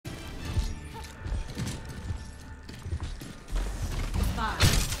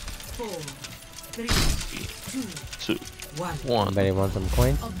2, 1. Anybody want some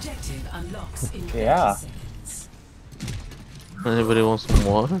coins? Yeah. Anybody want some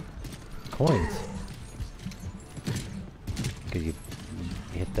water? Coins. Cause you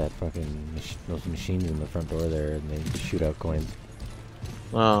hit that fucking those machines in the front door there, and they shoot out coins.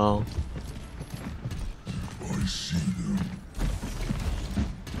 Oh. I see them.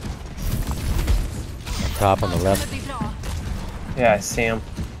 On top, on the left. Yeah, I see him.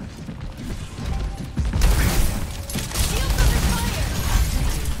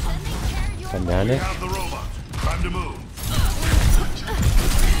 Come down it. Have the robot. Time to move.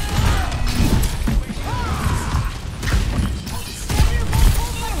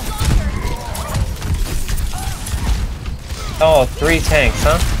 Oh, 3 tanks,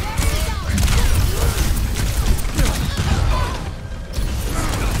 huh?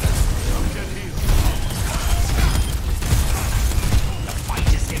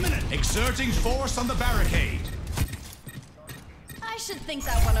 Exerting force on the barricade. I should think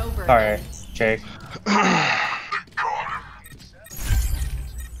that one over. Sorry, Jake.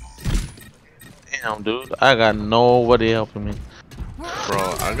 Damn, dude. I got nobody helping me.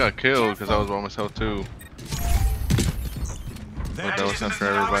 Bro, I got killed because I was by myself too. But that was after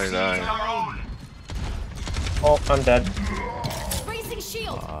everybody died. Oh, I'm dead. Bracing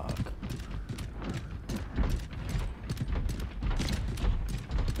shield. Fuck.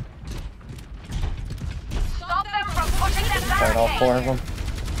 Stop them from pushing that Fight all 4 of them.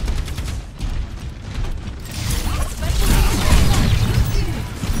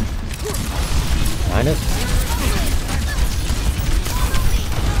 Minus.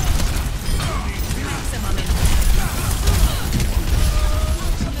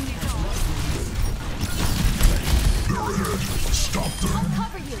 Stop them. I'll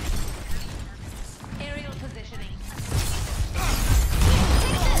cover you. Aerial positioning.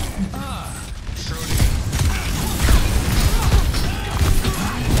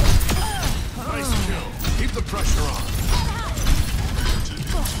 Nice kill. Keep the pressure on.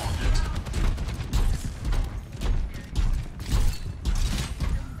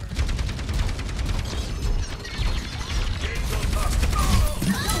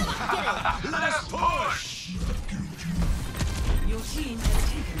 Let us push. Your team has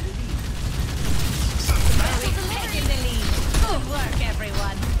taken the lead. Taking the lead. Good work,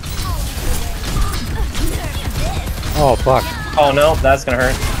 everyone. Oh fuck. Oh no, that's gonna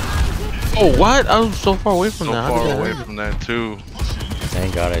hurt. Oh, what? I was so far away from So that. How did far that away happen? from that too.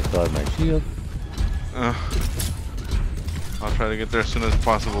 Thank God I still have my shield. I'll try to get there as soon as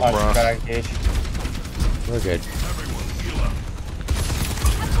possible, Oh, bro. God, Gage. We're good.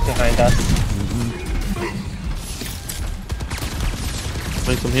 Behind us. I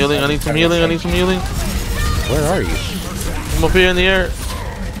need some healing. I need some healing. I need some healing. Where are you? I'm up here in the air.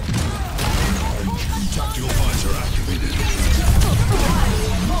 Tactical visor activated.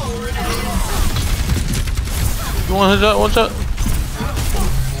 You want a shot? One shot?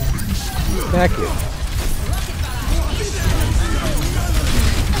 Back you.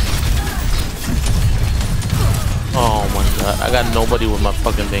 Oh my god. I got nobody with my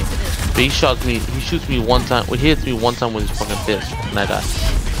fucking thing. But he shoots me. He shoots me one time. Well, he hits me one time with his fucking fist. And I die.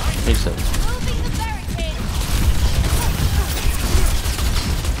 Makes sense.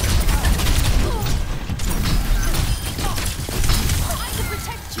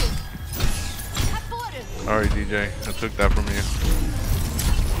 Alright, DJ. I took that from you.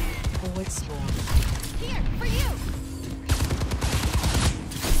 Here, for you.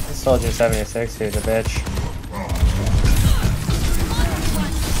 Soldier 76, who's a bitch.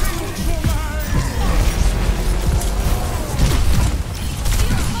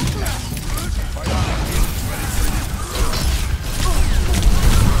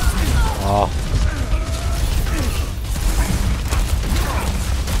 Oh.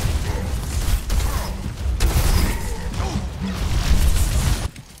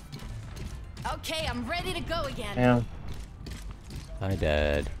 Okay, I'm ready to go again. Damn. I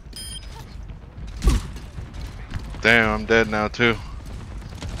died. Damn, I'm dead now too.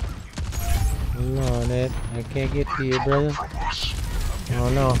 Come on, Ed. I can't get to you, brother. Oh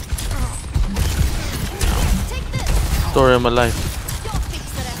no. Story of my life. You'll fix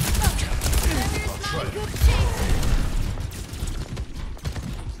it up. Trevor's not in good shape.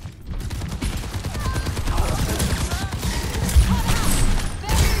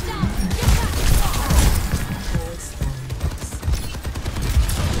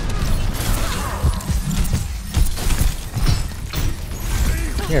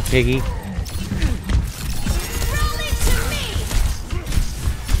 Here, piggy. Roll into me.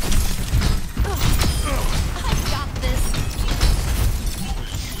 I got this.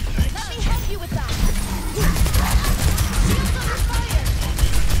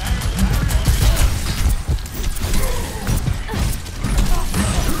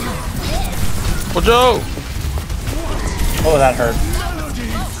 Watch out! Oh, that hurt.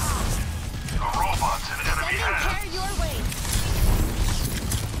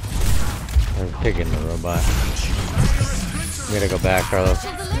 They're picking the robot. We gotta go back, Carlos.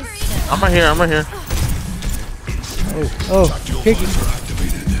 I'm right here. I'm right here. Oh, Tactical Piggy! visor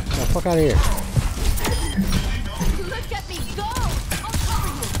activated. Get the fuck out of here. Look at me go! I'll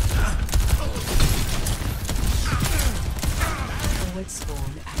cover you.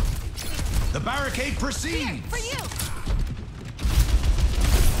 The barricade proceeds. For you.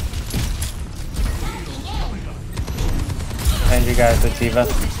 And you guys with Diva.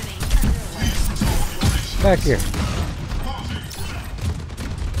 Back here.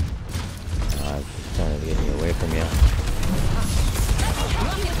 I'm trying to get me away from you.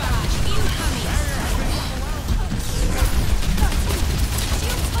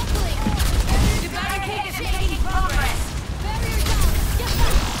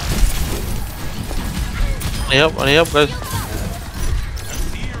 Yep, guys.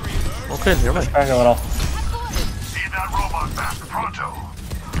 Okay, never mind. Back a little. Need that robot back pronto.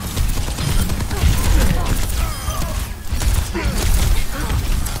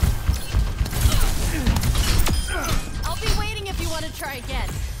 I'll be waiting if you want to try again.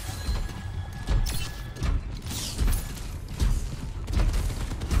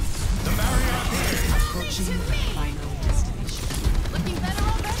 The barrier Approaching final destination. Looking better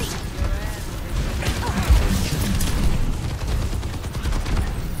already.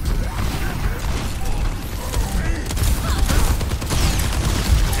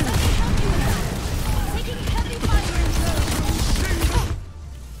 Taking heavy fire.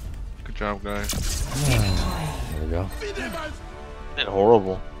 Good job, guys. There we go. It's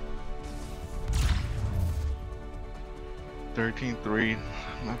horrible. 13-3.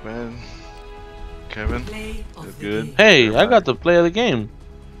 Not bad. Kevin, you're good. Hey, I got the play of the game.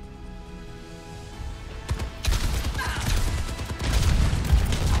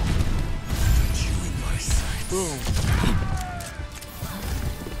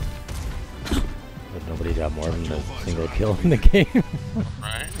 But nobody got more than a single kill in the game.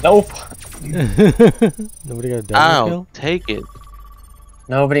 Right? Nope. Nobody got a double I'll kill? take it.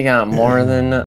 Nobody got more than